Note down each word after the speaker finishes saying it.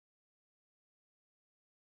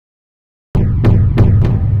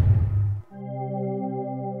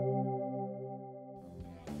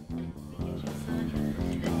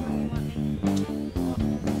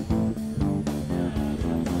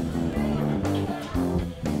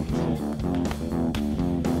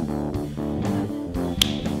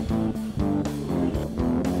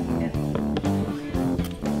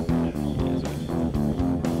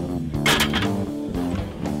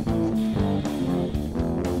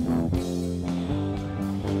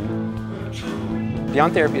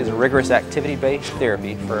Beyond Therapy is a rigorous activity-based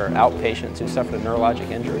therapy for outpatients who suffered a neurologic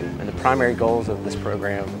injury. And the primary goals of this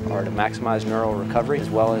program are to maximize neural recovery as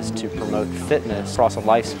well as to promote fitness across a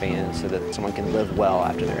lifespan so that someone can live well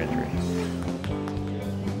after their injury.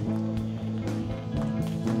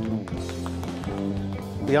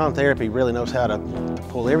 Beyond Therapy really knows how to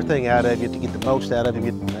pull everything out of you to get the most out of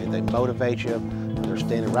you. They motivate you. They're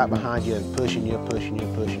standing right behind you and pushing you, pushing you,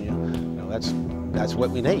 pushing you. You know, that's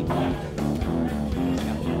what we need.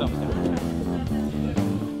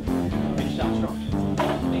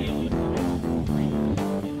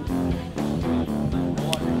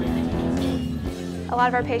 A lot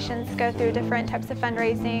of our patients go through different types of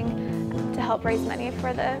fundraising to help raise money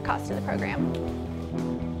for the cost of the program.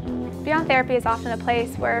 Beyond Therapy is often a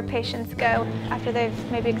place where patients go after they've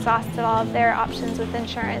maybe exhausted all of their options with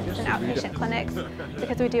insurance and outpatient clinics,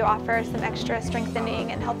 because we do offer some extra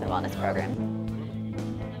strengthening and health and wellness programs.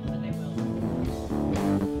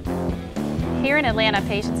 Here in Atlanta,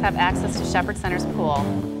 patients have access to Shepherd Center's pool.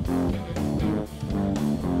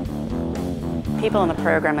 People in the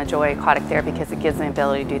program enjoy aquatic therapy because it gives them the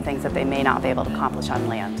ability to do things that they may not be able to accomplish on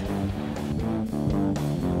land.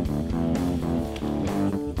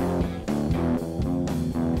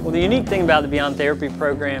 Well, the unique thing about the Beyond Therapy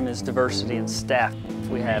program is diversity in staff.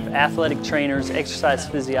 We have athletic trainers, exercise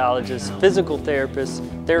physiologists, physical therapists,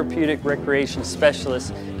 therapeutic recreation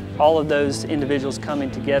specialists, all of those individuals coming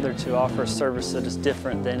together to offer a service that is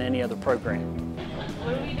different than any other program.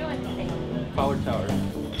 What are we doing today? Power tower.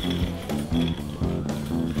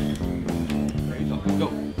 Go.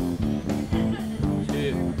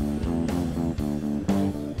 2.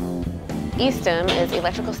 E-stim is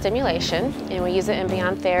electrical stimulation, and we use it in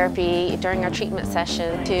Beyond Therapy during our treatment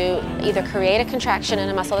session to either create a contraction in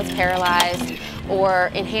a muscle that's paralyzed or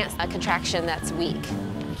enhance a contraction that's weak.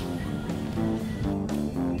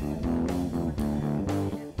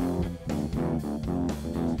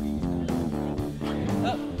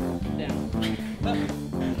 Up, down, up.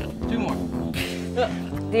 2 more. Up.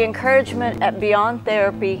 The encouragement at Beyond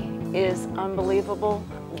Therapy is unbelievable.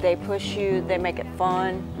 They push you, they make it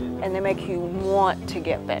fun, and they make you want to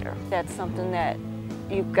get better. That's something that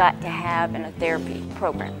you've got to have in a therapy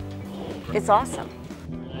program. It's awesome.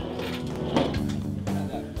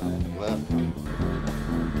 Left. 2.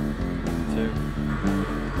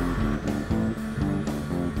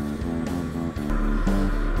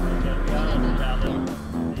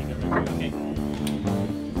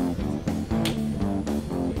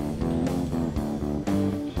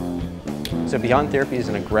 So Beyond Therapy is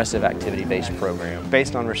an aggressive activity-based program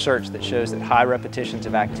based on research that shows that high repetitions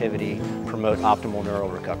of activity promote optimal neural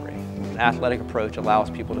recovery. An athletic approach allows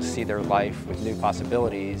people to see their life with new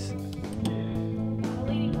possibilities.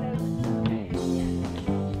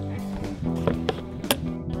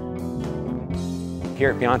 Here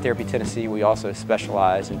at Beyond Therapy Tennessee, we also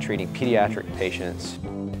specialize in treating pediatric patients.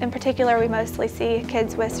 In particular, we mostly see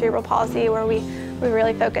kids with cerebral palsy, where we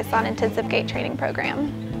really focus on intensive gait training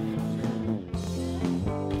program.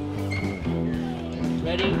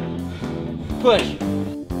 Ready? Push.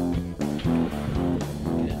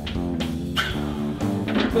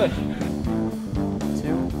 Push. 2.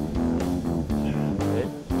 Good.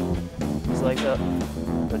 His legs up.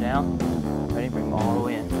 Go down. Ready? Bring them all the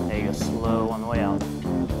way in. There you go. Slow on the way out.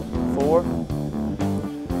 4.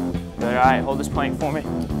 Good. All right. Hold this plank for me.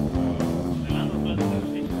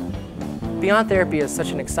 Beyond Therapy is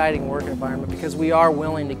such an exciting work environment because we are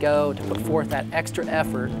willing to go to put forth that extra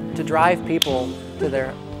effort to drive people to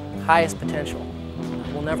their highest potential.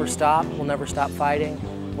 We'll never stop fighting,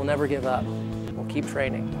 we'll never give up, we'll keep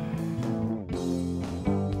training.